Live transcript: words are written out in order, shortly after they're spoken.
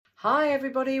Hi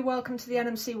everybody, welcome to the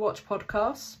NMC Watch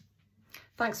podcast.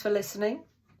 Thanks for listening.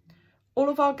 All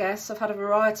of our guests have had a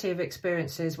variety of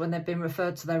experiences when they've been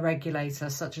referred to their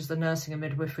regulator, such as the Nursing and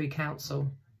Midwifery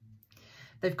Council.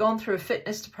 They've gone through a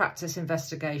fitness to practice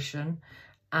investigation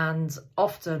and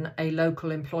often a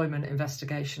local employment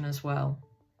investigation as well.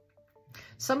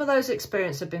 Some of those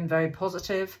experiences have been very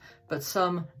positive, but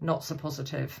some not so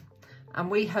positive.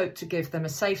 And we hope to give them a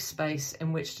safe space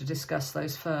in which to discuss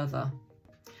those further.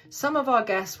 Some of our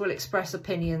guests will express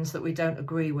opinions that we don't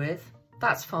agree with.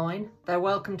 That's fine. They're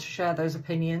welcome to share those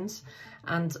opinions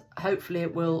and hopefully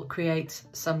it will create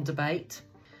some debate.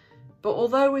 But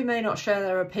although we may not share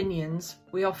their opinions,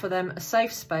 we offer them a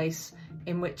safe space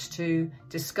in which to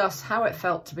discuss how it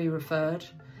felt to be referred,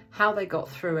 how they got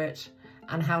through it,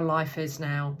 and how life is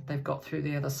now they've got through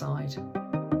the other side.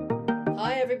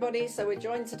 Hi everybody, so we're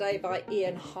joined today by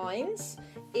Ian Hines.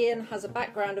 Ian has a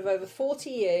background of over 40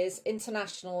 years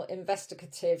international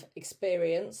investigative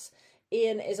experience.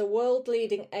 Ian is a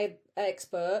world-leading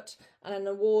expert and an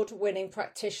award-winning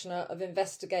practitioner of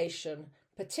investigation,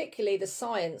 particularly the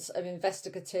science of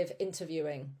investigative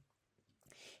interviewing.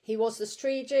 He was the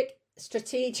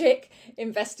strategic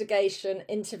investigation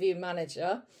interview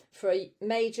manager for a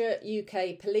major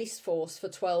UK police force for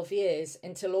 12 years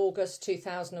until August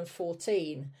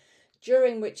 2014,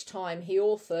 during which time he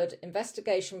authored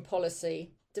investigation policy,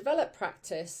 developed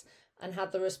practice, and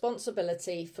had the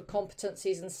responsibility for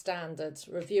competencies and standards,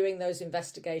 reviewing those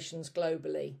investigations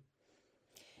globally.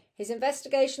 His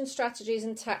investigation strategies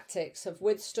and tactics have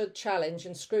withstood challenge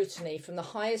and scrutiny from the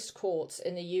highest courts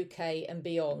in the UK and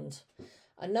beyond.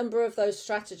 A number of those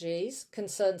strategies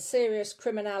concern serious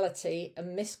criminality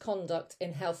and misconduct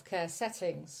in healthcare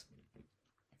settings.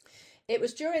 It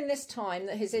was during this time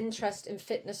that his interest in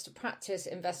fitness to practice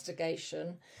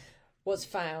investigation was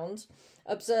found,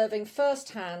 observing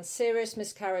first-hand serious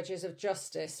miscarriages of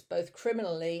justice, both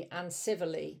criminally and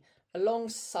civilly,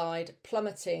 alongside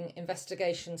plummeting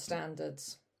investigation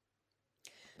standards.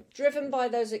 Driven by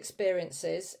those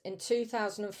experiences, in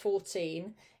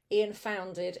 2014, Ian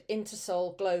founded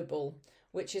Intersol Global,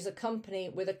 which is a company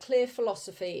with a clear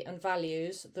philosophy and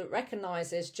values that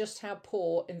recognises just how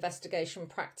poor investigation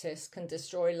practice can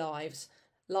destroy lives,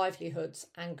 livelihoods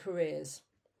and careers.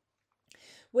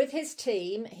 With his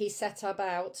team, he set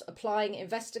about applying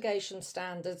investigation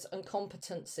standards and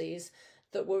competencies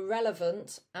that were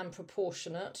relevant and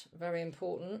proportionate, very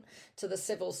important, to the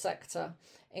civil sector,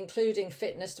 including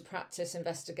fitness to practice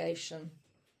investigation.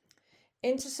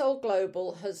 Intersol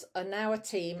Global has now a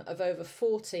team of over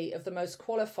 40 of the most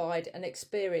qualified and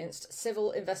experienced civil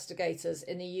investigators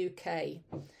in the UK.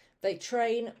 They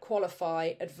train,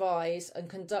 qualify, advise and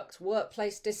conduct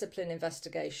workplace discipline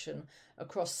investigation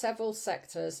across several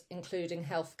sectors, including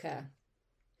healthcare.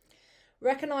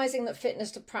 Recognising that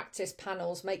fitness to practice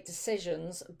panels make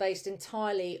decisions based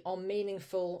entirely on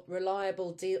meaningful,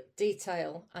 reliable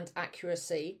detail and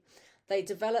accuracy, they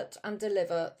developed and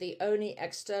deliver the only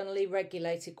externally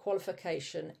regulated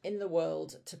qualification in the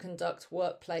world to conduct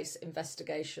workplace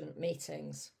investigation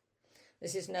meetings.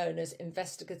 This is known as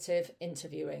investigative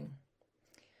interviewing.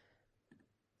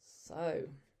 So,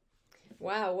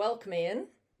 wow, welcome Ian.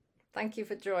 Thank you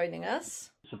for joining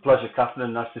us. It's a pleasure,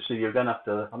 Catherine. Nice to see you again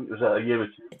after, I think it was a year or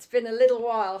two. It's been a little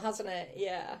while, hasn't it?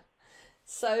 Yeah.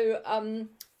 So,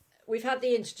 we've had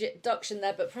the introduction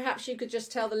there, but perhaps you could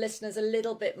just tell the listeners a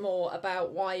little bit more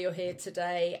about why you're here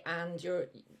today and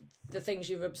the things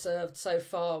you've observed so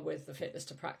far with the fitness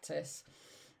to practice.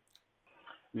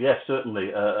 Yes, certainly,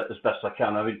 as best I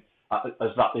can. I mean, as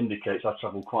that indicates, I've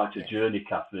travelled quite a journey,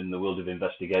 Catherine, in the world of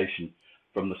investigation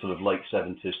from the sort of late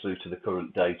 70s through to the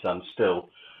current date, and still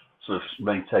sort of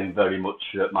maintain very much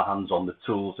my hands on the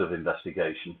tools of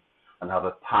investigation and have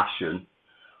a passion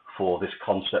for this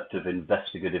concept of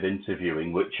investigative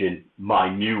interviewing, which in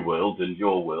my new world and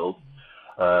your world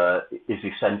is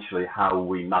essentially how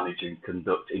we manage and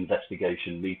conduct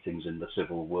investigation meetings in the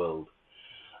civil world.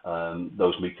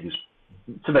 Those meetings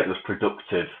to make those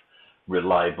productive,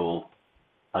 reliable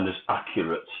and as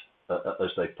accurate as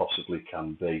they possibly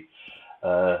can be.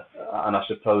 And I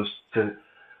suppose to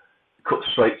cut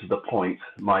straight to the point,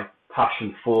 my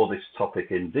passion for this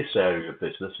topic in this area of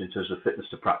business, in terms of fitness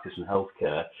to practice and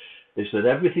healthcare, is that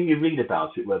everything you read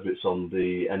about it, whether it's on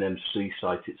the NMC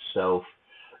site itself,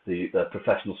 the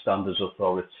Professional Standards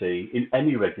Authority, in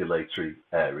any regulatory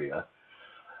area,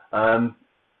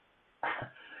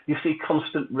 you see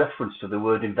constant reference to the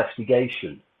word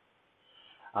investigation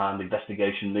and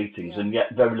investigation meetings, and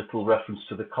yet very little reference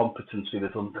to the competency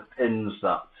that underpins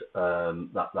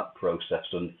that process.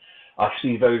 And I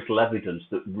see very little evidence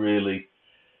that really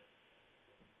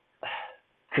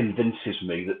convinces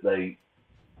me that they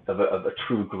have a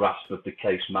true grasp of the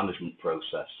case management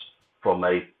process from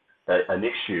an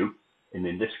issue, and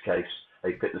in this case,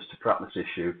 a fitness to practice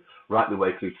issue, right the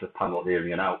way through to the panel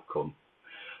hearing an outcome.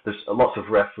 There's a lot of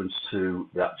reference to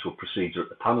the actual procedure at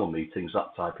the panel meetings,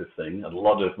 that type of thing, and a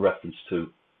lot of reference to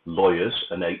lawyers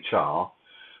and HR,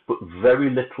 but very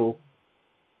little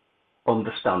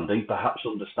understanding, perhaps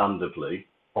understandably,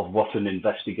 of what an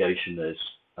investigation is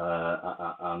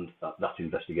and that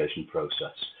investigation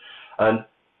process. And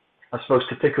I suppose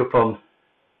to pick up on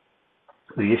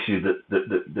the issue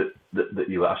that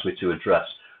you asked me to address,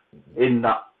 in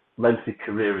that lengthy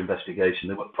career investigation,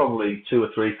 there were probably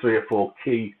three or four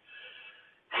key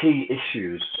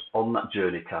issues on that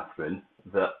journey, Catherine,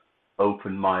 that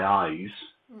opened my eyes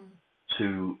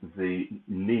to the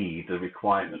need, the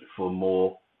requirement for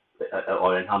more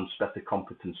or enhanced better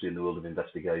competency in the world of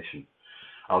investigation.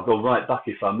 I'll go right back,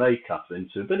 if I may, Catherine,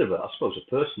 to a bit of a, I suppose, a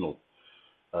personal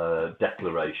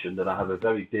declaration that I have a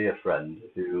very dear friend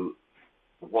who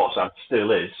was and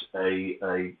still is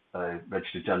a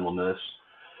registered general nurse,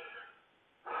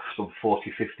 some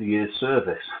 40, 50 years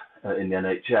service in the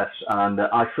NHS. And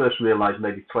I first realised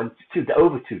maybe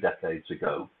over 2 decades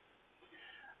ago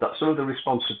that some of the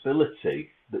responsibility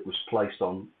that was placed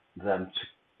on them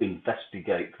to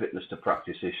investigate fitness to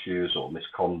practice issues or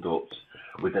misconduct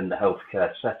within the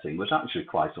healthcare setting was actually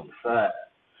quite unfair,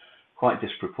 quite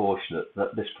disproportionate,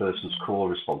 that this person's core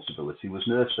responsibility was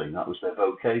nursing. That was their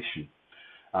vocation.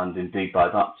 And indeed, by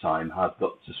that time, had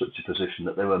got to such a position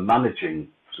that they were managing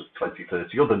sort of 20,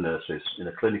 30 other nurses in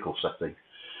a clinical setting.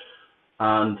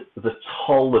 And the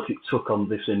toll that it took on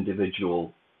this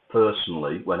individual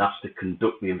personally, when asked to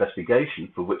conduct the investigation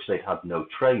for which they had no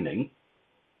training,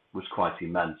 was quite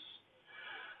immense.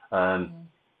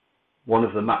 One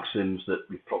of the maxims that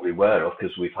you're probably aware of,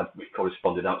 because we've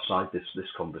corresponded outside this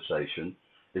conversation,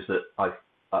 is that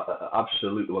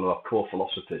absolutely one of our core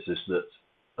philosophies is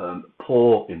that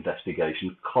poor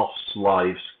investigation costs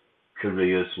lives,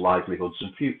 careers, livelihoods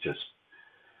and futures.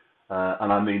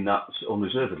 And I mean that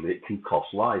unreservedly. It can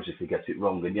cost lives if you get it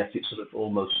wrong, and yet it's sort of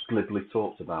almost glibly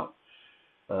talked about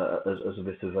as a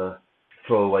bit of a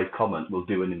throwaway comment. We'll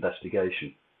do an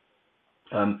investigation.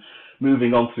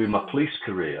 Moving on through my police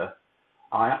career,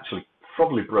 I actually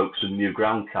probably broke some new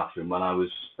ground, Catherine, when I was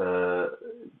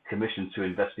commissioned to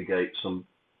investigate some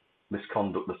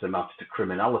misconduct that amounted to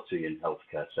criminality in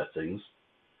healthcare settings,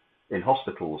 in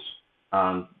hospitals.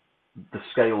 And the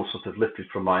scale sort of lifted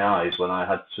from my eyes when I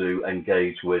had to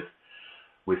engage with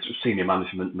senior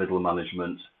management, middle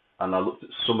management, and I looked at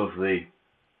some of the,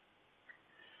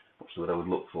 what's the word I would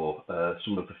look for,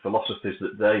 some of the philosophies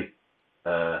that they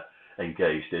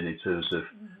engaged in terms of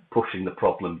pushing the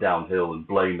problem downhill and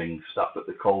blaming staff at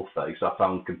the coalface. I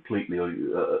found completely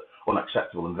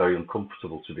unacceptable and very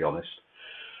uncomfortable, to be honest.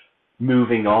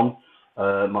 Moving on,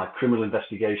 my criminal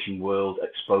investigation world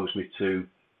exposed me to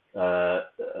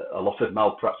a lot of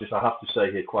malpractice. I have to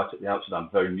say here quite at the outset, I'm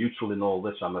very neutral in all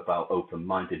this. I'm about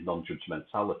open-minded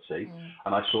non-judgmentality,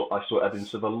 and I saw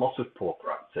evidence of a lot of poor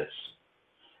practice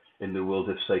in the world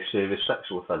of, say, serious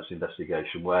sexual offence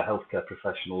investigation, where healthcare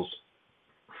professionals,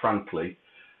 frankly,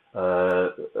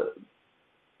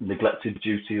 neglected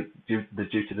the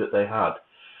duty that they had.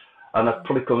 And I've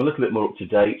probably come a little bit more up to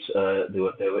date. There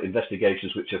were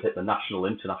investigations which have hit the national,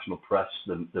 international press.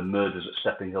 The murders at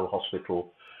Stepping Hill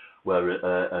Hospital, where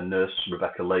a nurse,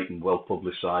 Rebecca Layton, well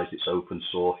publicised. It's open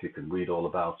source. You can read all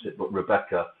about it. But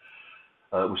Rebecca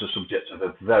was the subject of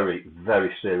a very,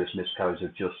 very serious miscarriage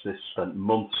of justice. Spent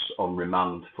months on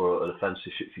remand for an offence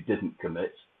she didn't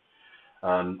commit.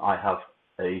 I have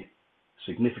a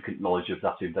significant knowledge of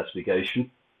that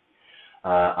investigation.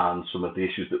 And some of the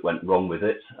issues that went wrong with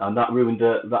it, and that ruined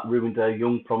a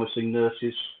young, promising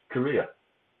nurse's career,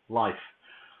 life,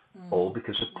 all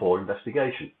because of poor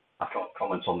investigation. I can't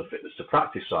comment on the fitness to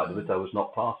practice side of it. I was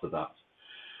not part of that.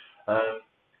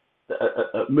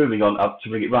 Moving on, to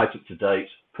bring it right up to date,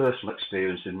 personal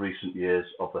experience in recent years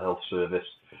of the health service,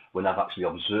 when I've actually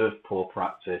observed poor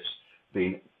practice,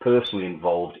 been personally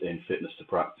involved in fitness to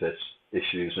practice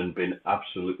issues, and been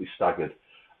absolutely staggered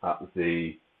at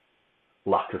the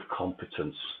lack of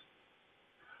competence.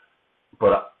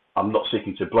 But I'm not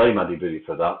seeking to blame anybody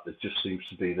for that. There just seems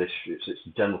to be this, it's a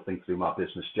general thing through my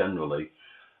business generally,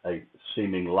 a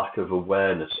seeming lack of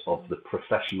awareness of the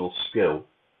professional skill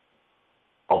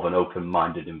of an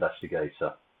open-minded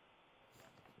investigator.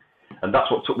 And that's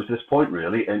what took me to this point,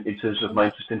 really, in terms of my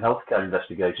interest in healthcare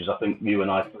investigations. I think you and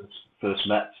I first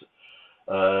met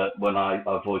when I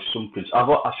voiced some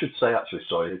principles. I should say, actually,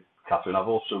 sorry, Catherine, I've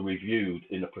also reviewed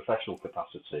in a professional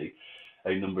capacity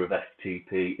a number of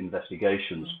FtP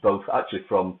investigations, both actually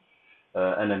from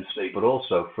NMC, but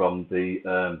also from the,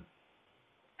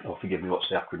 oh, forgive me, what's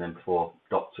the acronym for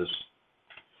doctors?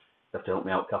 You have to help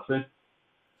me out, Catherine.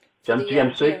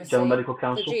 GMC, General Medical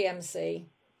Council? The GMC,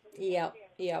 yeah.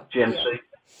 GMC.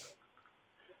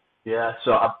 Yeah,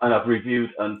 so I've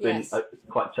reviewed and been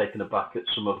quite taken aback at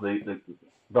some of the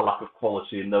lack of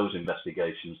quality in those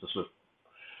investigations, the sort of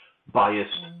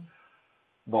biased,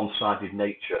 one-sided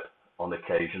nature on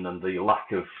occasion, and the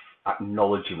lack of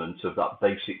acknowledgement of that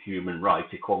basic human right,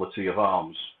 equality of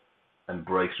arms,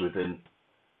 embraced within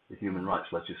the human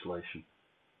rights legislation.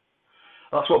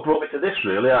 That's what brought me to this,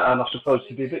 really, and I suppose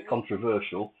to be a bit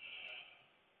controversial.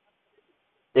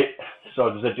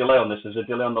 Sorry, there's a delay on this. There's a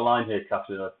delay on the line here,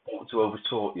 Catherine. I don't want to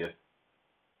over-talk you.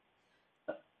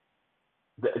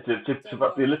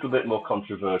 To be a little bit more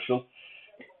controversial,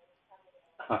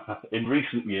 in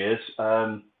recent years,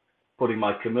 putting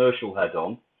my commercial head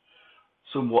on,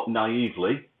 somewhat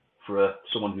naively, for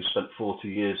someone who spent 40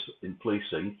 years in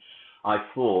policing, I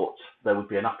thought there would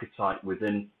be an appetite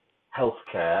within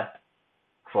healthcare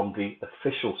from the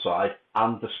official side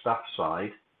and the staff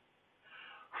side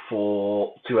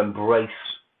to embrace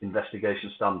investigation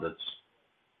standards.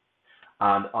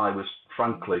 And I was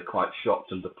frankly quite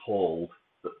shocked and appalled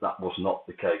that that was not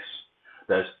the case.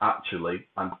 There's actually,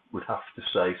 I would have to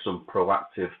say, some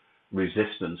proactive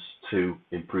resistance to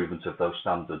improvement of those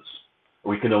standards.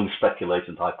 We can only speculate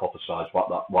and hypothesize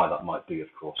why that might be,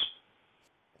 of course.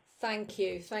 Thank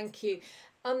you.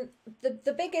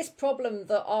 The biggest problem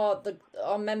that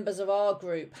our members of our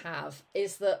group have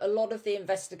is that a lot of the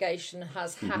investigation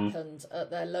has happened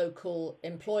at their local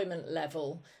employment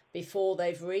level before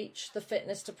they've reached the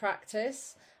fitness to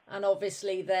practice, and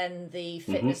obviously then the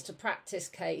fitness to practice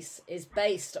case is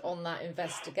based on that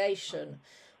investigation.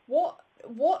 What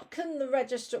can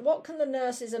the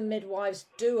nurses and midwives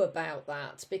do about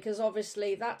that? Because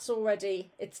obviously that's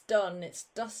already, it's done, it's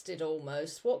dusted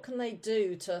almost. What can they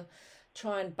do to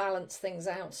try and balance things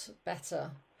out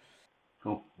better?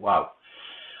 Oh, wow.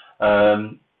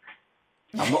 I'm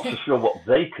not so sure what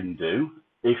they can do.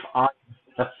 There's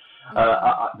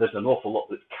an awful lot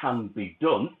that can be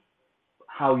done.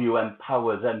 How you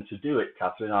empower them to do it,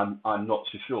 Catherine, I'm not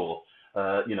so sure.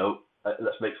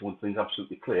 Let's make one thing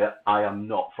absolutely clear. I am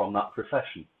not from that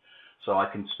profession, so I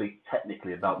can speak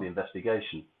technically about the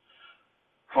investigation.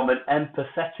 From an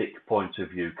empathetic point of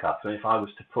view, Catherine, if I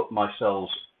was to put myself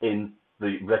in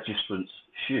the registrant's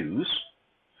shoes,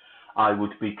 I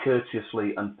would be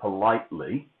courteously and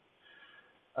politely,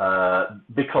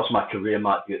 because my career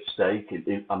might be at stake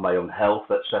and my own health,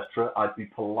 etc., I'd be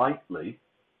politely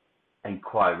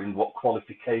inquiring what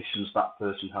qualifications that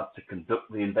person had to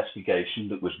conduct the investigation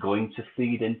that was going to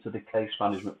feed into the case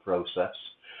management process,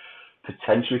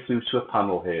 potentially through to a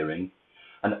panel hearing.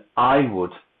 And I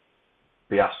would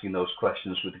be asking those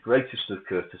questions with the greatest of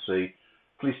courtesy.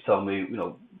 Please tell me,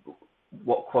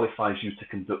 what qualifies you to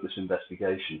conduct this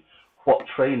investigation? What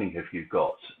training have you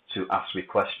got to ask me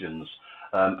questions?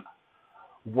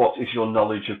 What is your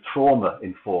knowledge of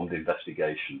trauma-informed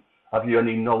investigation? Have you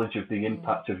any knowledge of the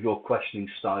impact of your questioning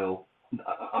style?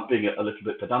 I'm being a little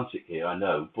bit pedantic here, I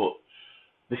know, but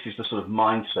this is the sort of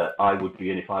mindset I would be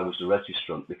in if I was a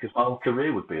registrant, because my whole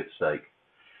career would be at stake.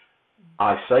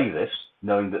 I say this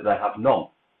knowing that they have none.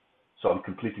 So I'm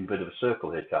completing a bit of a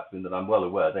circle here, Catherine, that I'm well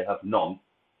aware they have none,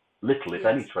 little if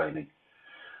any training.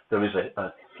 There is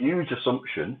a huge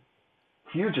assumption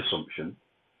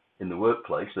in the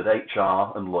workplace that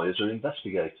HR and lawyers are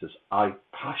investigators. I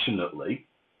passionately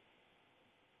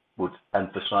would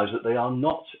emphasize that they are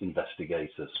not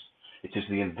investigators. It is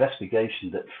the investigation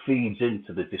that feeds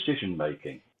into the decision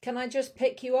making. Can I just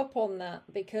pick you up on that?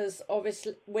 Because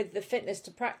obviously with the fitness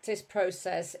to practice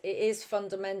process, it is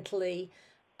fundamentally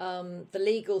the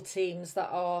legal teams that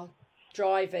are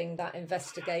driving that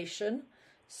investigation.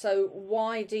 So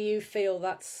why do you feel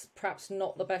that's perhaps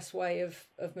not the best way of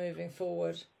moving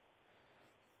forward?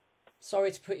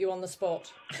 Sorry to put you on the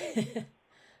spot.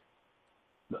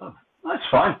 No, that's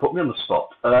fine, put me on the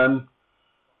spot.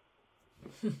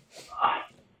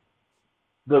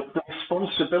 The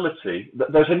responsibility,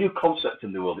 there's a new concept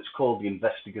in the world, it's called the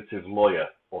investigative lawyer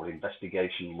or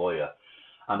investigation lawyer.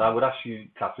 And I would ask you,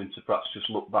 Catherine, to perhaps just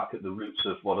look back at the roots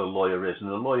of what a lawyer is. And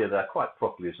a lawyer there quite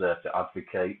properly is there to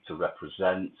advocate, to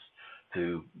represent,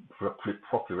 to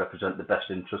properly represent the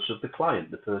best interests of the client,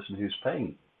 the person who's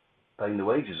paying the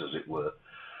wages, as it were.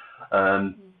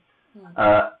 And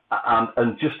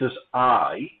just as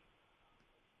I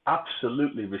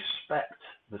absolutely respect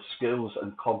the skills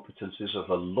and competencies of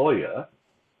a lawyer,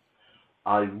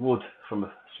 I would, from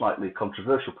a slightly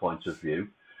controversial point of view,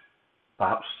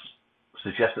 perhaps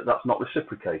suggest that that's not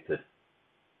reciprocated.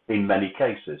 In many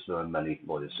cases, there are many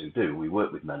lawyers who do. We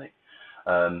work with many.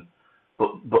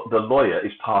 But the lawyer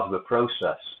is part of a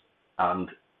process, and,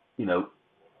 you know,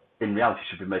 in reality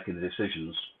should be making the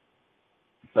decisions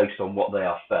based on what they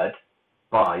are fed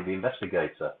by the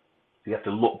investigator. So you have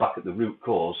to look back at the root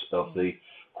cause of the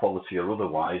quality or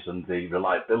otherwise and the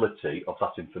reliability of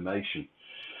that information.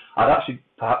 I'd actually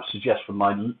perhaps suggest, from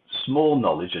my small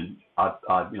knowledge, and I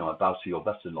bow to your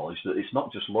better knowledge, that it's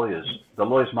not just lawyers. The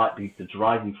lawyers might be the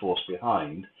driving force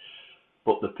behind,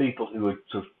 but the people who are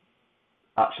sort of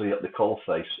actually at the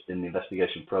coalface in the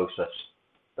investigation process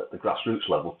at the grassroots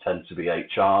level tend to be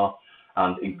HR,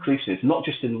 and increasingly, it's not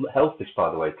just in health, this,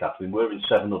 by the way, Catherine, we're in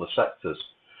 7 other sectors,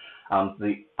 and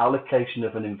the allocation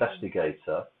of an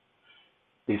investigator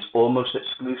is almost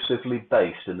exclusively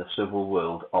based in the civil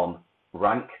world on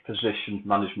rank, position,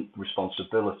 management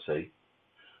responsibility,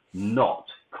 not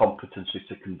competency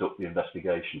to conduct the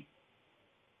investigation.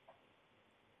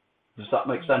 Does that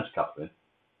make sense, Catherine?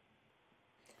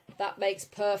 That makes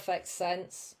perfect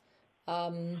sense.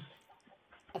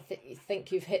 I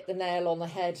think you've hit the nail on the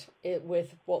head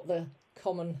with what the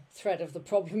common thread of the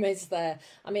problem is there.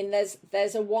 I mean,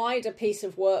 there's a wider piece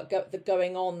of work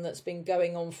going on that's been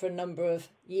going on for a number of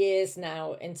years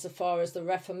now, insofar as the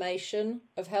reformation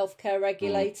of healthcare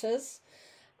regulators,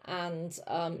 and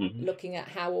looking at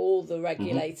how all the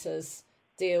regulators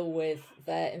deal with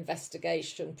their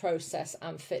investigation process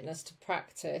and fitness to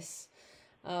practice.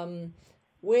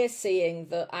 We're seeing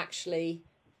that actually,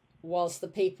 whilst the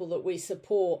people that we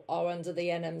support are under the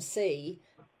NMC,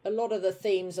 a lot of the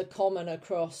themes are common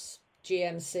across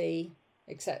GMC,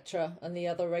 etc., and the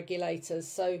other regulators.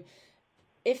 So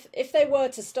if they were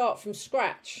to start from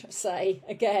scratch, say,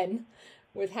 again,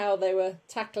 with how they were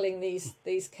tackling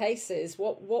these cases,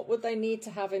 what would they need to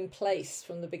have in place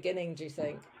from the beginning, do you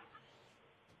think?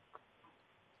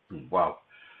 Wow.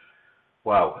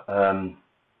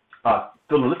 I've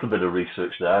done a little bit of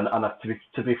research there, and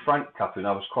to be frank, Catherine,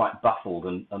 I was quite baffled,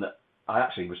 and I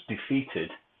actually was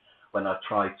defeated when I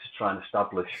tried to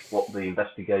establish what the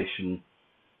investigation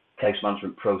case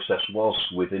management process was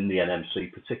within the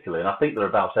NMC particularly. And I think there are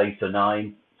about 7 to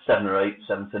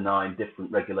 9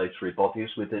 different regulatory bodies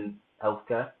within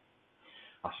healthcare.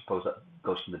 I suppose that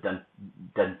goes from the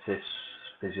dentists,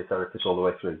 physiotherapists, all the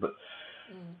way through. But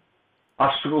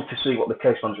I struggled to see what the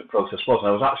case management process was, and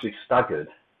I was actually staggered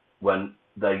when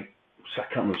I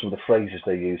can't remember some of the phrases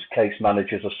they use, case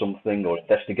managers or something, or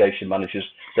investigation managers.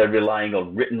 They're relying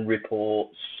on written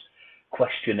reports,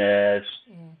 questionnaires,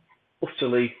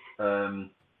 utterly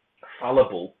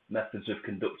fallible methods of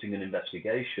conducting an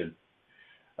investigation,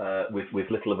 with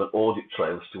little of an audit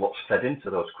trail as to what's fed into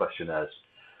those questionnaires.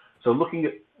 So looking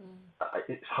at,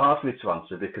 it's hard for me to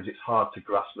answer because it's hard to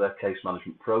grasp their case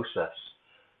management process.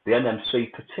 The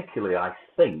NMC particularly, I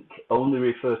think, only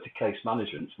refer to case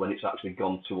management when it's actually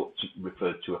gone to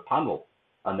referred to a panel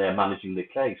and they're managing the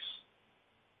case.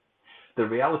 The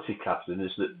reality, Catherine,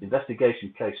 is that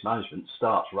investigation case management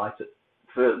starts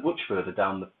much further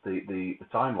down the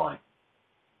timeline.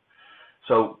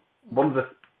 So one of the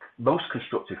most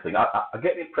constructive things, I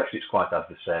get the impression it's quite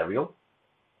adversarial,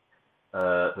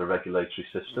 the regulatory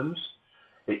systems.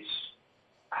 It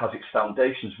has its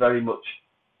foundations very much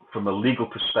from a legal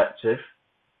perspective,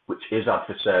 which is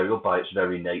adversarial by its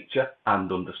very nature, and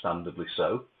understandably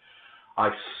so. I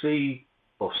see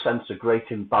or sense a great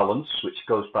imbalance, which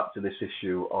goes back to this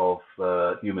issue of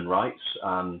human rights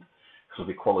and sort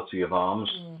of equality of arms.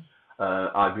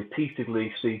 I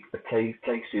repeatedly see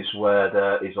cases where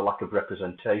there is a lack of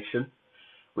representation,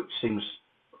 which seems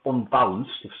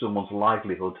unbalanced if someone's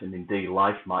livelihood and indeed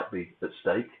life might be at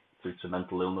stake due to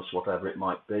mental illness, whatever it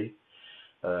might be.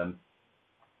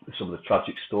 Some of the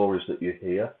tragic stories that you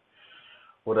hear.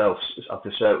 What else? I have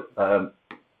to say,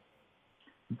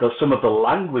 some of the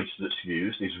language that's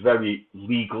used is very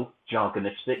legal,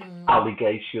 jargonistic,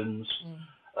 allegations,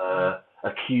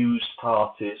 accused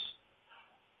parties.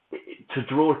 To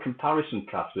draw a comparison,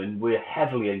 Catherine, we're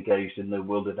heavily engaged in the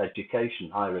world of education,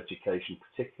 higher education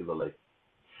particularly,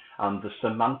 and the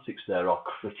semantics there are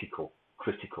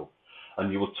critical.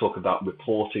 And you will talk about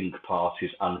reporting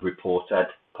parties and reported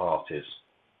parties.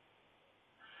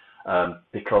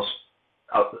 Because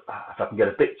if I can get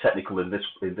a bit technical in this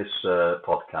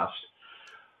podcast,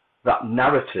 that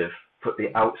narrative at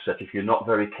the outset, if you're not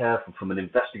very careful from an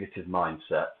investigative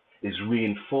mindset, is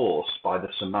reinforced by the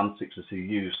semantics that are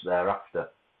used thereafter.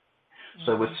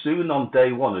 So as soon on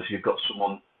day one as you've got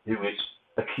someone who is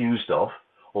accused of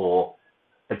or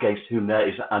against whom there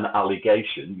is an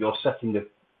allegation, you're setting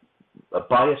a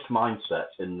biased mindset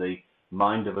in the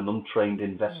mind of an untrained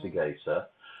investigator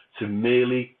to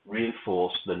merely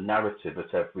reinforce the narrative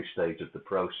at every stage of the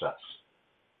process.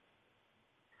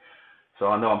 So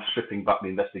I know I'm stripping back the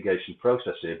investigation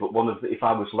process here, but if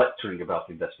I was lecturing about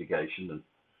investigation, and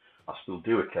I still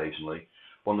do occasionally,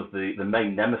 one of the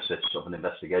main nemesis of an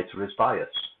investigator is bias,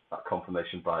 that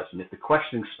confirmation bias. And if the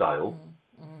questioning style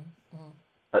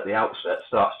at the outset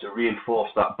starts to reinforce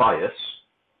that bias,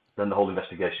 then the whole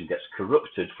investigation gets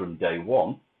corrupted from day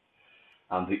one,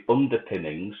 and the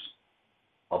underpinnings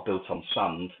are built on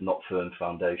sand, not firm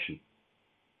foundation.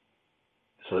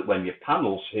 So that when your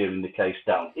panel's hearing the case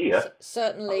down here...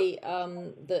 Certainly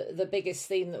the biggest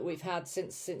theme that we've had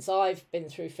since I've been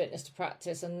through Fitness to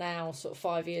Practice, and now sort of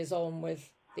 5 years on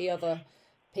with the other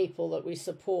people that we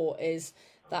support, is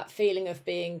that feeling of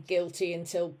being guilty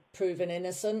until proven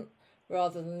innocent,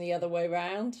 rather than the other way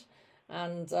around.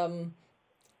 And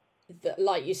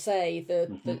like you say,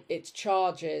 it's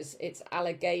charges, it's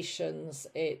allegations,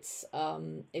 it's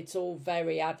all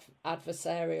very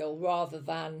adversarial, rather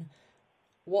than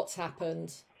what's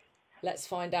happened, let's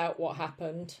find out what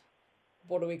happened,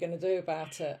 what are we going to do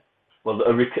about it? Well,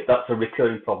 that's a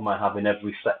recurring problem I have in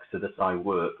every sector that I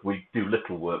work. We do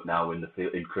little work now in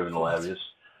criminal areas.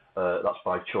 That's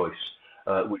by choice.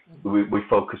 We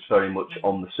focus very much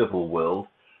on the civil world.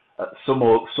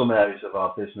 Some areas of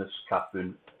our business,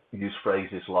 Catherine, use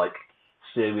phrases like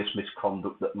serious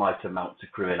misconduct that might amount to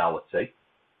criminality.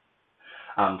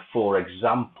 And for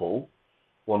example,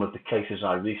 one of the cases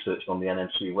I researched on the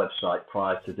NMC website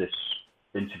prior to this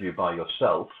interview by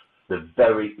yourself, the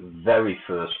very, very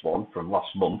first one from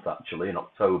last month, actually, in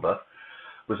October,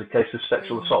 was a case of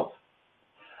sexual assault.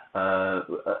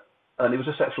 And it was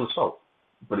a sexual assault,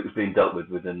 but it was being dealt with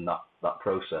within that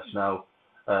process. Now,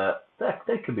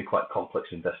 they can be quite complex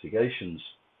investigations.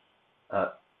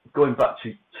 Going back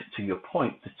to your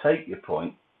point, to take your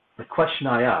point, the question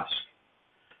I ask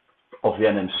of the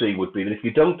NMC would be that if you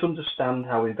don't understand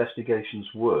how investigations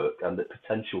work and the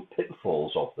potential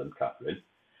pitfalls of them, Catherine,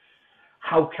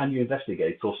 how can you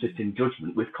investigate or sit in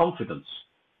judgment with confidence?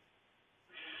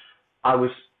 I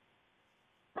was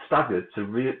staggered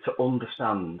to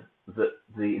understand that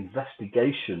the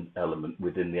investigation element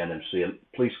within the NMC, and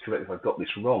please correct if I've got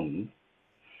this wrong,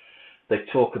 they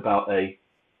talk about a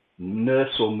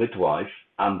nurse or midwife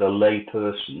and a lay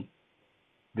person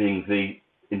being the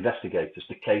investigators,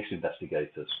 the case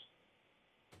investigators.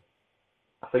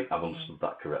 I think I've understood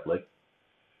that correctly.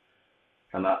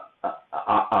 And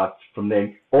from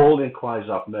all the inquiries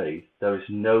I've made, there is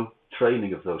no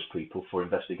training of those people for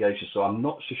investigation. So I'm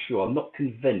not so sure, I'm not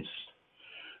convinced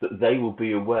that they will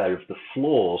be aware of the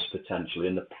flaws potentially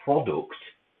in the product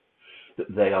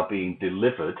that they are being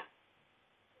delivered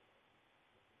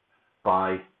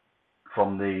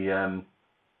from the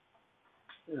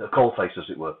coalface, as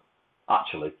it were.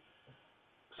 Actually,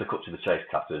 to cut to the chase,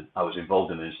 Captain, I was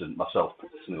involved in an incident myself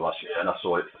personally last year, and I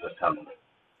saw it firsthand.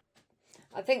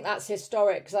 I think that's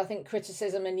historic, because I think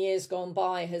criticism in years gone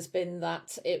by has been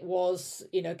that it was,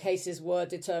 cases were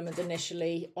determined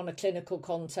initially on a clinical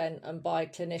content and by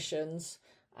clinicians,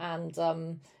 and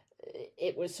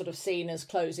it was sort of seen as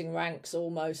closing ranks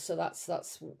almost. So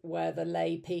that's where the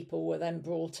lay people were then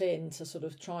brought in to sort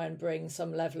of try and bring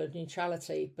some level of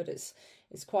neutrality. But it's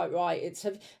quite right.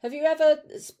 Have you ever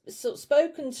sort of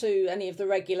spoken to any of the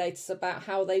regulators about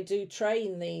how they do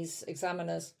train these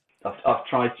examiners? I've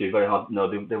tried to very hard. No,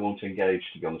 they won't engage,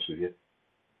 to be honest with you.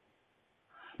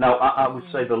 Now, I would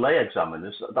say the lay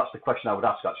examiners. That's the question I would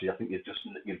ask. Actually, I think you've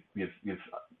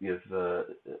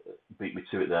beat me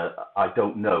to it there. I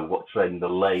don't know what training the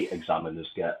lay examiners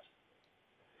get.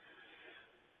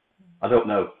 I don't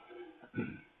know.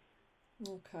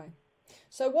 Okay.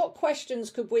 So what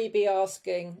questions could we be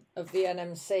asking of the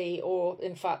NMC, or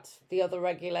in fact the other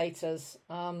regulators,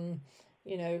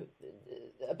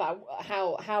 about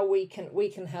how we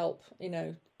can help,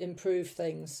 improve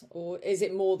things? Or is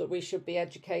it more that we should be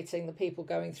educating the people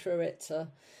going through it to,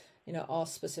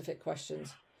 ask specific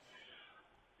questions?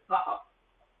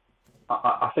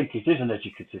 I think it is an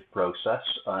educative process,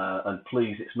 and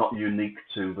please, it's not unique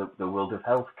to the world of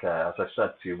healthcare. As I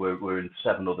said to you, we're in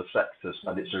 7 other sectors,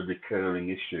 and it's a recurring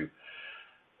issue.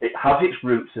 It has its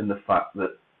roots in the fact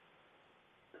that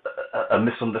a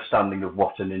misunderstanding of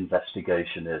what an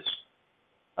investigation is,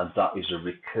 and that is a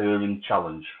recurring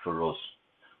challenge for us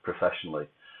professionally.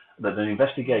 That an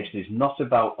investigation is not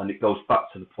about, and it goes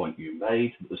back to the point you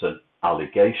made, there's an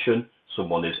allegation,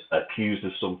 someone is accused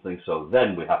of something, so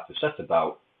then we have to set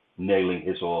about nailing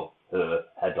his or her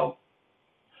head on.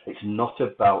 It's not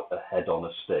about a head on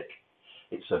a stick.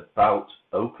 It's about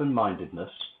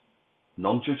open-mindedness,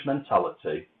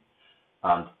 non-judgmentality,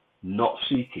 and not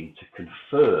seeking to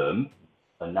confirm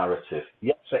a narrative.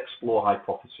 Let's explore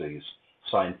hypotheses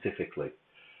scientifically.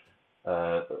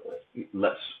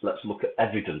 Let's look at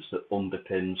evidence that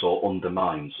underpins or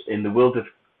undermines. In the world of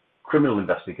criminal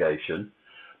investigation,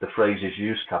 the phrases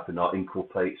used, Catherine, are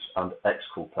inculpates and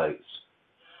exculpates.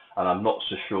 And I'm not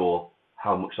so sure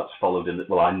how much that's followed in,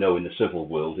 well, I know in the civil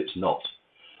world it's not,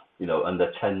 and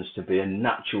there tends to be a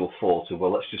natural fall to,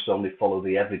 well, let's just only follow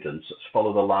the evidence, let's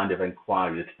follow the line of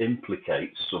inquiry that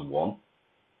implicates someone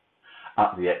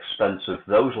at the expense of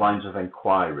those lines of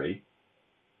inquiry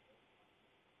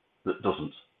that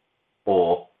doesn't,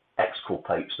 or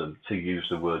exculpates them, to use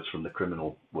the words from the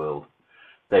criminal world.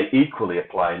 They equally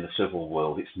apply in the civil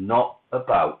world. It's not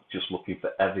about just looking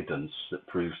for evidence that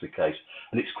proves the case.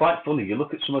 And it's quite funny, you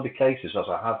look at some of the cases, as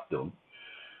I have done,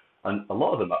 and a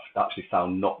lot of them are actually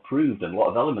found not proved, and a lot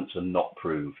of elements are not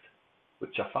proved,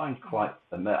 which I find quite,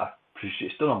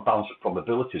 it's done on balance of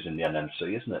probabilities in the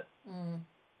NMC, isn't it?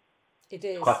 It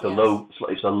is. It's quite a yes. low,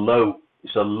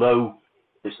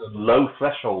 it's a low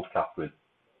threshold, Catherine.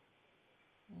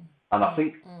 And I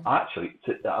think, actually,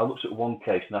 I looked at one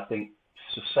case, and I think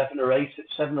so 7 or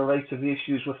 8 of the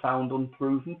issues were found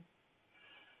unproven.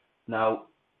 Now,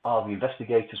 are the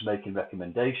investigators making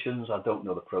recommendations? I don't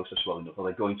know the process well enough. Are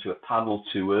they going to a panel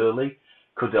too early?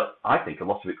 I think a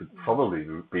lot of it could probably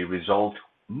be resolved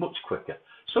much quicker.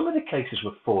 Some of the cases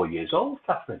were 4 years old,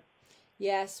 Catherine.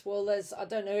 Yes, well, I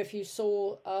don't know if you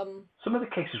saw... Some of the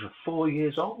cases were 4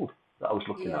 years old that I was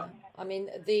looking at. I mean,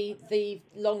 the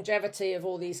longevity of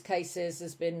all these cases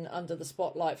has been under the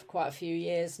spotlight for quite a few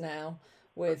years now.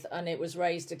 And it was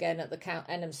raised again at the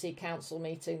NMC Council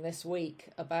meeting this week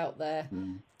about their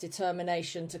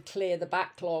determination to clear the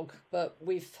backlog. But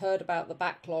we've heard about the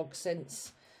backlog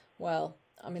since, well,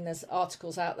 I mean, there's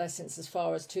articles out there since as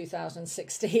far as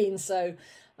 2016. So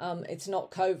it's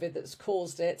not COVID that's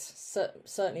caused it.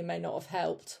 Certainly may not have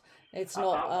helped. It's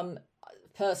not,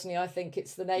 personally, I think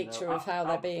it's the nature of how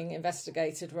they're being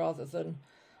investigated rather than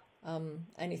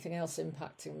anything else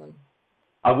impacting them.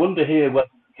 I wonder here whether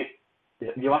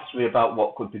you asked me about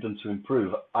what could be done to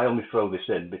improve. I only throw this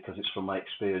in because it's from my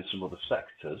experience in other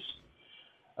sectors.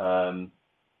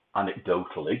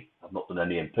 Anecdotally, I've not done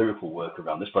any empirical work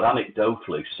around this, but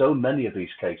anecdotally, so many of these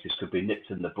cases could be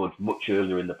nipped in the bud much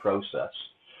earlier in the process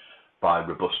by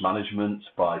robust management,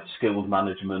 by skilled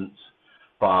management,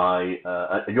 by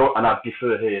and I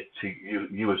defer here to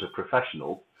you as a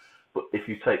professional. But if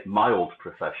you take my old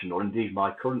profession, or indeed my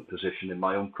current position in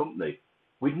my own company,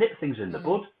 we'd nip things in the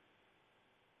bud.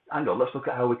 Hang on, let's look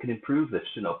at how we can improve this.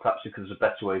 Perhaps because there's a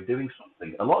better way of doing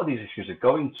something. A lot of these issues are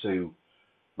going to,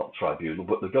 not tribunal,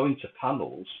 but they're going to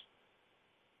panels.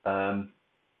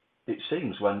 It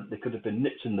seems when they could have been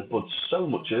nipped in the bud so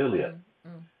much earlier.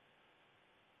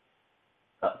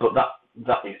 But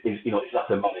that is, is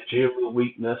that a managerial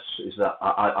weakness? Is that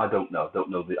I don't know. I don't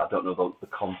know the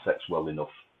context well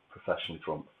enough professionally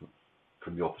from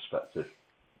your perspective.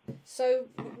 So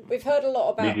we've heard a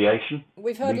lot about mediation.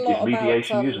 We've heard a lot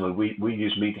mediation about mediation. We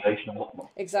use mediation a lot more.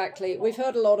 Exactly. We've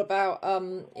heard a lot about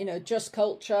just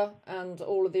culture, and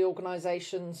all of the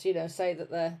organisations say that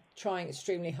they're trying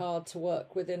extremely hard to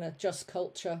work within a just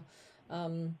culture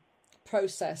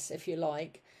process, if you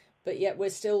like, but yet we're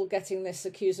still getting this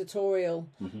accusatorial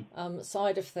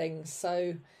side of things.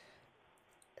 So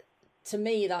to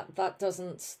me, that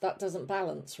doesn't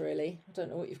balance really. I don't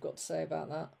know what you've got to say about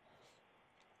that.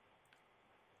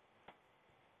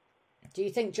 Do you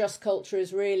think just culture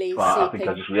is really well, seeping... I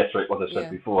think I just reiterate what I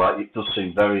said before. It does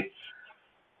seem very...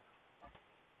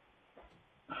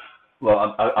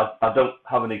 Well, I don't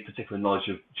have any particular knowledge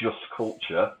of just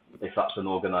culture, if that's an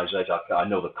organisation. I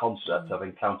know the concept. I've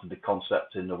encountered the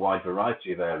concept in a wide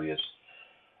variety of areas.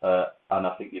 And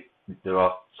I think there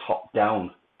are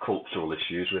top-down cultural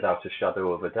issues without a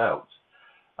shadow of a doubt.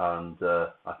 And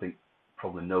I think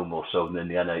probably no more so than in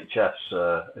the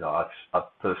NHS.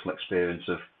 I've personal experience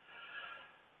of...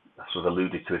 I sort of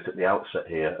alluded to it at the outset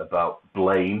here about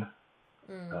blame,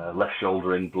 left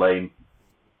shouldering blame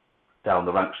down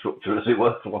the rank structure, as it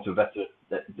were, for want of a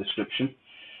better description.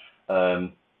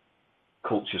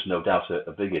 Culture's no doubt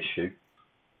a big issue.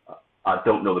 I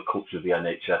don't know the culture of the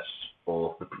NHS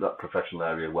or that professional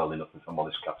area well enough, if I'm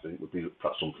honest, Catherine. It would be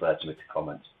perhaps unfair to me to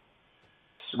comment.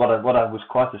 So what I was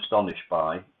quite astonished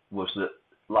by was that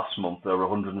last month, there were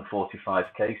 145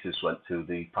 cases went to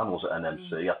the panels at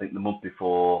NMC. I think the month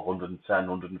before, 110,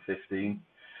 115.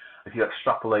 If you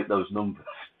extrapolate those numbers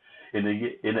in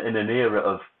an era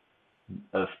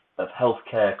of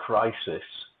healthcare crisis,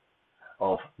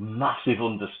 of massive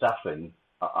understaffing,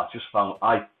 I just found,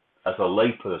 as a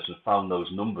layperson, found those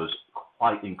numbers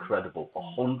quite incredible.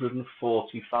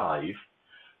 145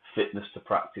 fitness to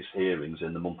practice hearings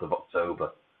in the month of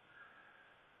October.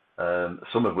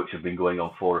 Some of which have been going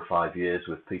on 4 or 5 years,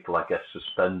 with people, I guess,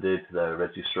 suspended, their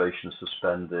registration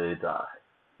suspended.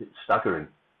 It's staggering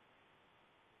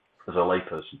as a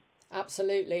layperson.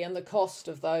 Absolutely, and the cost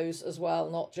of those as well,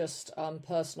 not just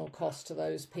personal cost to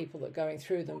those people that are going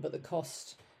through them, but the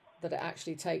cost that it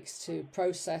actually takes to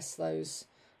process those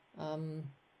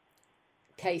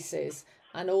cases,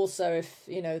 and also if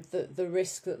the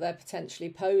risk that they're potentially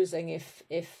posing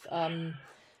if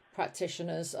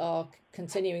practitioners are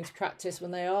continuing to practice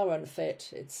when they are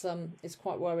unfit. It's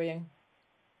quite worrying.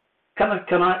 Can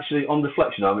I actually, on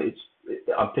reflection,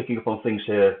 I'm picking up on things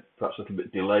here, perhaps a little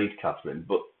bit delayed, Catherine,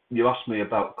 but you asked me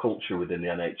about culture within the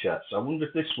NHS. I wonder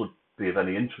if this would be of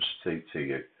any interest to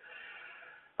you.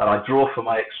 And I draw from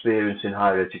my experience in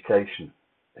higher education,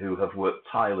 who have worked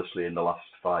tirelessly in the last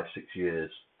 5-6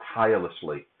 years,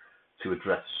 tirelessly to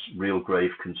address real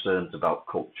grave concerns about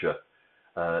culture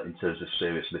in terms of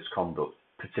serious misconduct,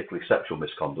 particularly sexual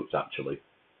misconduct, actually.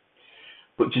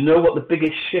 But do you know what the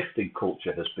biggest shift in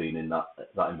culture has been in that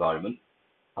environment?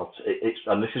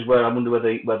 And this is where I wonder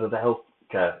whether the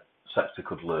healthcare sector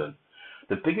could learn.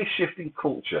 The biggest shift in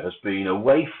culture has been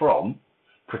away from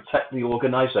protect the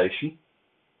organisation,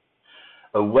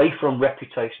 away from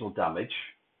reputational damage,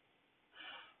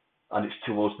 and it's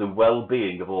towards the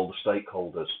well-being of all the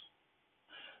stakeholders.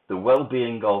 The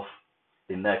well-being of,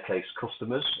 in their case,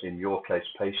 customers, in your case,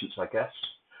 patients, I guess,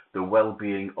 the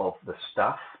well-being of the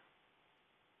staff,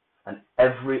 and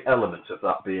every element of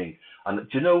that being. And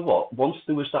do you know what? Once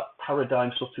there was that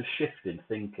paradigm sort of shift in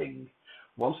thinking,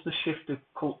 once the shift of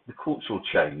the cultural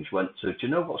change went to, do you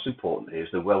know what's important here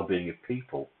is the well-being of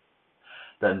people,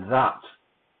 then that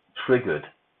triggered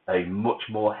a much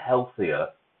more healthier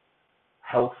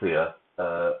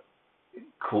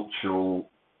cultural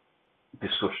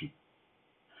discussion.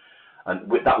 And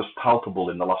that was palpable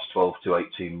in the last 12 to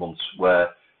 18 months, where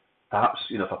perhaps,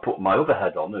 if I put my other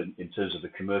head on in terms of the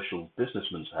commercial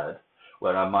businessman's head,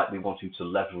 where I might be wanting to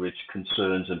leverage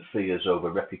concerns and fears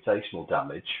over reputational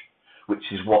damage,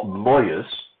 which is what lawyers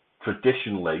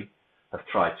traditionally have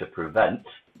tried to prevent.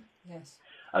 Yes.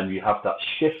 And you have that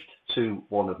shift to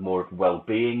one of more of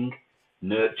well-being,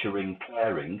 nurturing,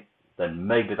 caring, then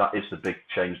maybe that is the big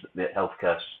change that the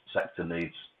healthcare sector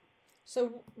needs.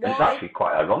 So it's actually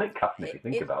quite ironic, Catherine, if you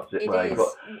think about it, where you've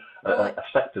got a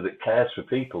sector that cares for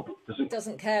people but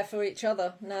doesn't care for each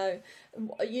other. No.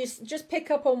 You just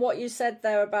pick up on what you said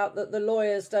there about that the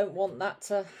lawyers don't want that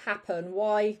to happen.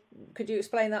 Why? Could you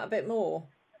explain that a bit more?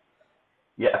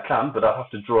 Yeah, I can, but I have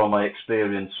to draw on my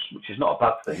experience, which is not a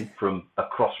bad thing, from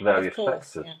across various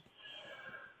sectors. Yeah.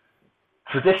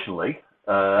 Traditionally,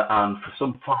 and for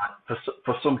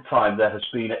some time, there has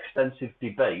been extensive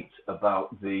debate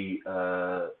about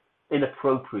the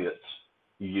inappropriate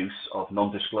use of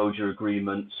non-disclosure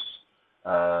agreements,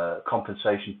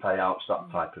 compensation payouts, that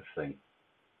type of thing.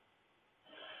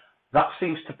 That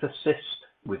seems to persist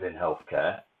within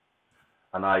healthcare,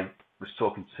 and I was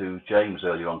talking to James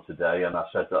earlier on today, and I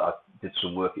said that I did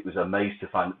some work. It was amazed to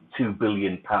find £2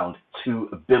 billion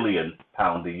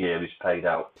a year is paid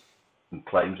out in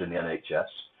claims in the NHS.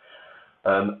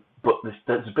 But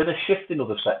there's been a shift in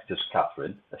other sectors,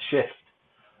 Catherine, a shift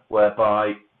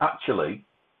whereby actually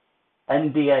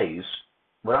NDAs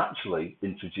were actually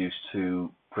introduced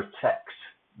to protect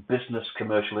business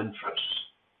commercial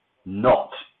interests, not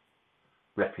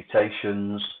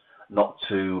reputations, not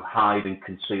to hide and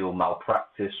conceal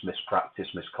malpractice,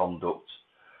 misconduct.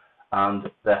 And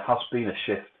there has been a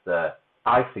shift there.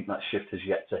 I think that shift has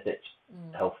yet to hit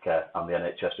healthcare and the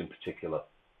NHS in particular.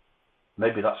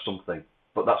 Maybe that's something,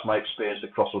 but that's my experience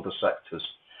across other sectors.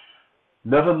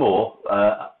 Nevermore,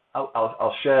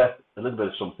 I'll share a little bit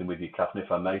of something with you, Catherine,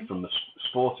 if I may, from the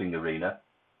sporting arena.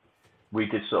 We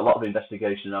did a lot of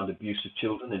investigation around abuse of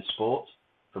children in sport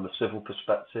from a civil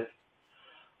perspective,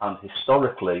 and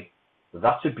historically,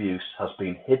 that abuse has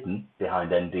been hidden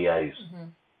behind NDAs. Mm-hmm.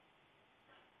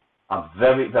 I'm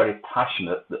very, very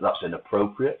passionate that that's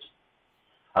inappropriate,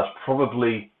 has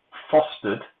probably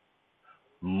fostered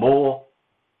more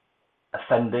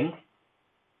offending,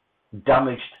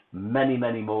 damaged many,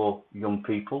 many more young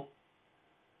people,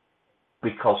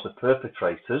 because the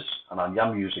perpetrators, and I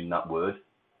am using that word,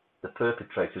 the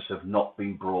perpetrators have not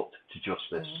been brought to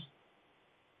justice.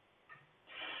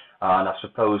 Mm. And I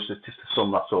suppose that just to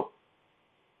sum that up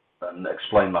and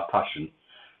explain my passion,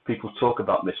 people talk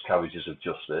about miscarriages of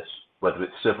justice, whether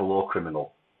it's civil or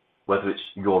criminal, whether it's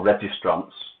your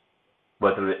registrants,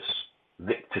 whether it's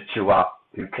Victor Chua,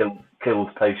 who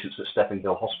killed patients at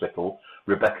Steppingdale Hospital,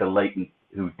 Rebecca Layton,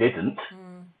 who didn't,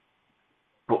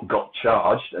 but got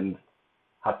charged and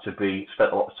had to be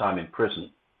spent a lot of time in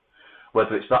prison.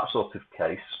 Whether it's that sort of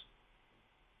case,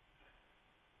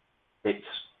 it's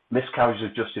miscarriages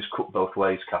of justice cut both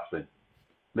ways, Catherine.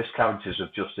 Miscarriages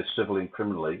of justice, civilly and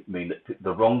criminally, mean that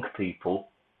the wrong people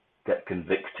get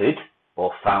convicted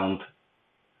or found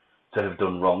to have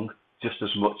done wrong, just as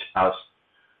much as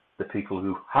the people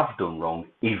who have done wrong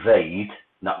evade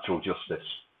natural justice.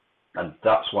 And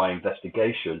that's why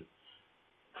investigation,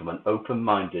 from an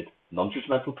open-minded,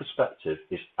 non-judgmental perspective,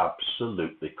 is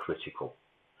absolutely critical.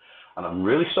 And I'm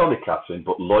really sorry, Catherine,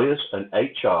 but lawyers and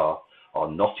HR are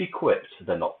not equipped.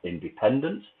 They're not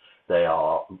independent. They're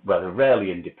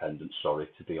rarely independent, sorry,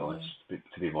 to be honest,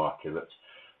 to be more accurate.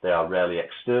 They are rarely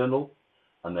external,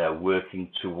 and they are working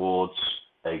towards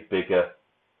a bigger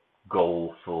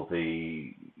goal for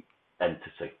the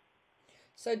entity.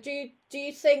 So do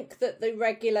you think that the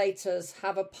regulators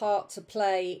have a part to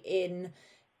play in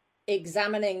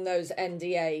examining those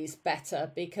NDAs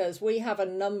better? Because we have a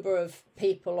number of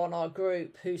people on our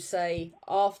group who say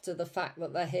after the fact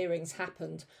that their hearings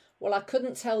happened, well, I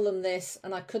couldn't tell them this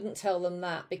and I couldn't tell them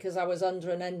that because I was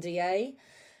under an NDA.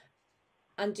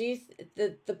 And do you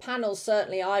the panels,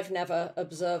 certainly I've never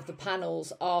observed the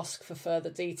panels ask for further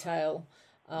detail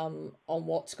on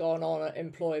what's gone on at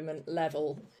employment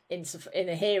level in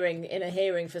a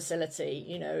hearing facility.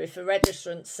 You know, if a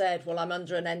registrant said, well, I'm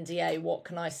under an NDA, what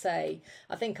can I say?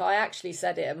 I think I actually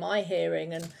said it at my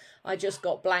hearing, and I just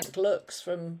got blank looks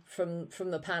from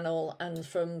the panel and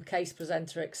from case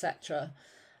presenter, etc.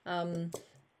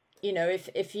 You know,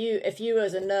 if you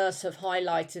as a nurse have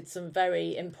highlighted some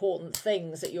very important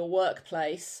things at your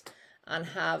workplace and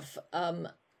have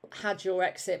had your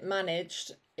exit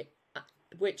managed,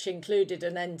 which included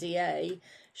an NDA,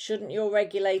 shouldn't your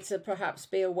regulator perhaps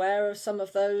be aware of some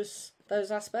of those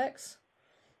aspects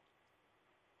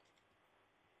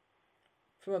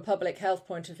from a public health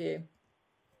point of view?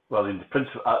 Well, in the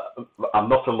principle, I'm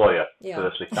not a lawyer,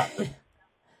 firstly, Catherine.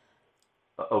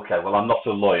 Okay, well, I'm not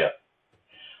a lawyer.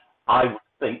 I would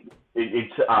think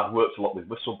I've worked a lot with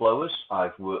whistleblowers.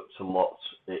 I've worked a lot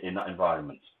in that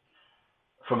environment.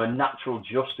 From a natural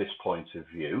justice point of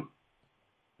view,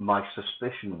 my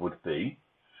suspicion would be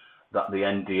that the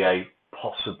NDA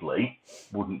possibly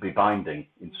wouldn't be binding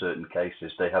in certain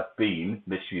cases. They have been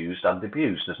misused and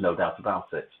abused. There's no doubt about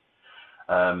it.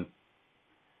 I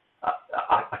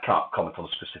can't comment on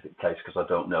a specific case because I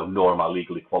don't know, nor am I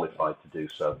legally qualified to do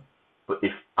so. But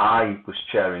if I was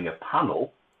chairing a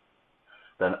panel,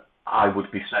 then I would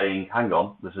be saying, hang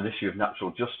on, there's an issue of natural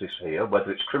justice here,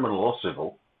 whether it's criminal or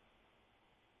civil.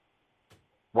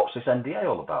 What's this NDA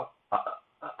all about?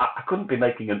 I couldn't be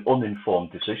making an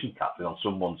uninformed decision, Catherine, on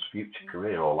someone's future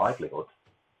career or livelihood.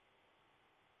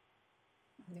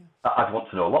 Yeah. I'd want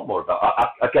to know a lot more about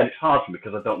it. Again, it's hard for me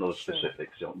because I don't know the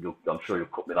specifics. I'm sure you'll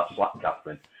cut me that slack,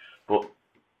 Catherine. But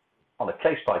on a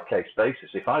case-by-case basis,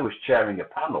 if I was chairing a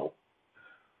panel,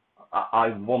 I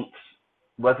want,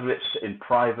 whether it's in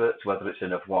private, whether it's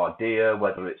in a voir dire,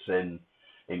 whether it's in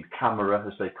camera,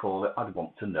 as they call it, I'd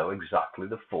want to know exactly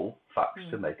the full facts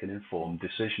to make an informed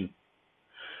decision.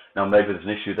 Now, maybe there's an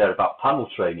issue there about panel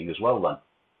training as well, then.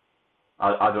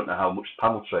 I don't know how much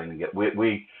panel training it.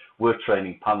 We're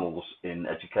training panels in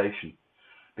education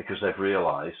because they've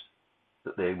realised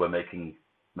that they were making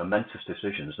momentous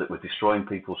decisions that were destroying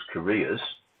people's careers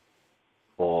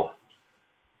or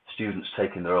students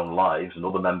taking their own lives and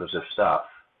other members of staff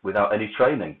without any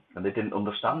training, and they didn't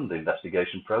understand the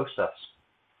investigation process.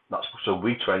 So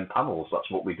we train panels.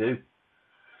 That's what we do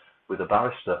with a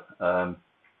barrister.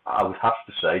 I would have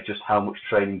to say, just how much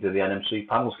training do the NMC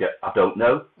panels get? I don't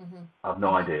know. I have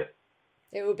no idea.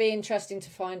 It would be interesting to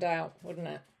find out, wouldn't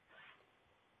it?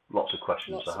 Lots of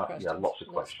questions. Yeah, lots of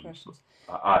questions.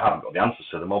 I haven't got the answers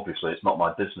to them, obviously. It's not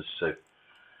my business to.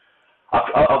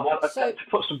 I want to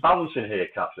put some balance in here,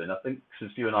 Catherine. I think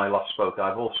since you and I last spoke,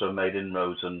 I've also made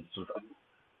inroads and sort of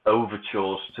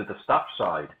overtures to the staff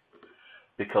side,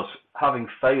 because having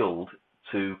failed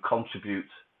to contribute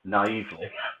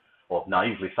naively, or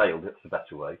naively failed, that's the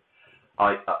better way,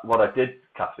 what I did,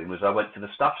 Catherine, was I went to the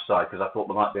staff side because I thought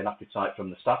there might be an appetite from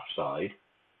the staff side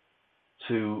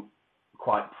to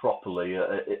quite properly,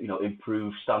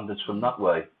 improve standards from that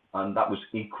way, and that was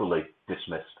equally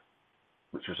dismissed,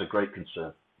 which was a great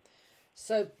concern.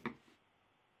 So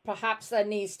perhaps there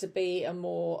needs to be a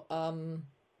more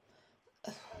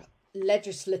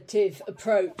legislative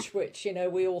approach, which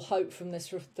we all hope from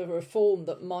the reform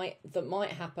that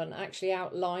might happen, actually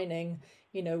outlining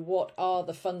what are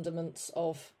the fundaments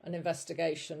of an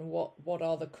investigation, what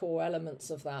are the core elements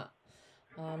of that.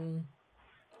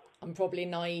 I'm probably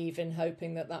naive in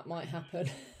hoping that might happen.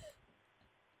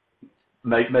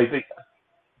 Maybe.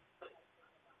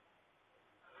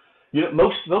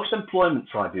 most employment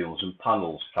tribunals and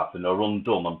panels, Catherine, are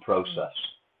undone on process.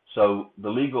 So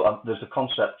there's a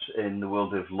concept in the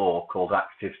world of law called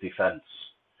active defence,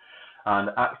 and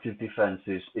active defence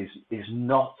is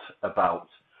not about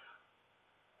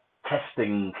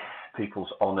testing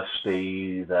people's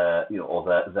honesty, their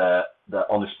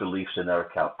honest beliefs in their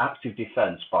account. Active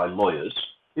defence by lawyers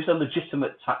is a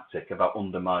legitimate tactic about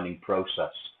undermining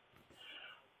process.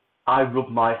 I rub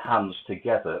my hands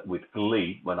together with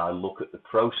glee when I look at the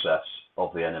process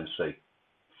of the NMC,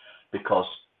 because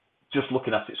just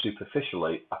looking at it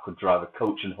superficially, I could drive a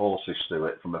coach and horses through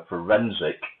it from a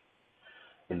forensic,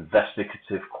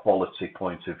 investigative quality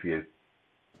point of view.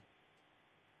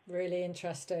 Really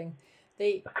interesting.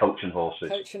 A coach and horses.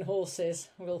 Coach and horses.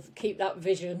 We'll keep that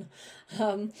vision.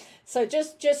 So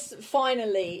just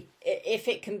finally, if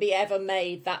it can be ever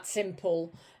made that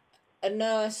simple, a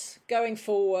nurse going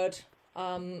forward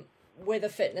with a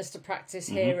fitness to practice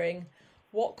hearing,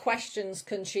 what questions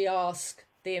can she ask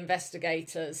the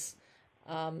investigators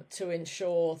to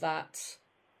ensure that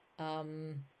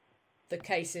the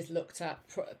case is looked at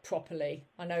properly?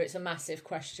 I know it's a massive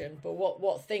question, but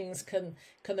what things can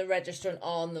the registrant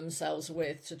arm themselves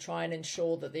with to try and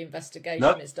ensure that the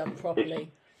investigation is done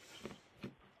properly?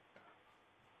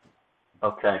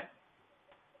 Okay.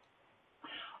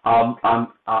 I'm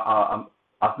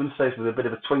going to say this with a bit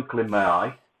of a twinkle in my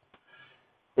eye.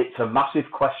 It's a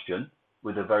massive question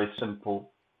with a very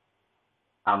simple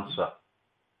answer.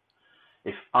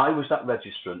 If I was that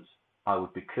registrant, I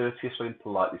would be courteously and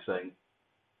politely saying,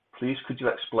 please could you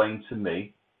explain to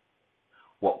me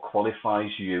what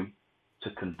qualifies you to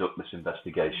conduct this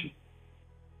investigation?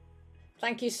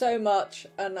 Thank you so much,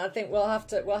 and I think we'll have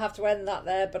to end that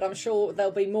there, but I'm sure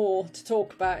there'll be more to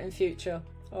talk about in future.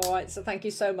 All right, so thank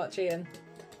you so much, Ian.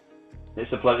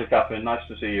 It's a pleasure, Catherine. Nice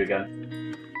to see you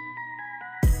again.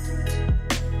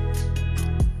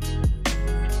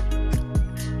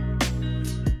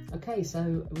 Okay,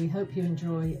 so we hope you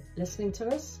enjoy listening to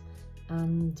us,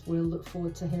 and we'll look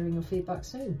forward to hearing your feedback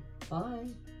soon. Bye.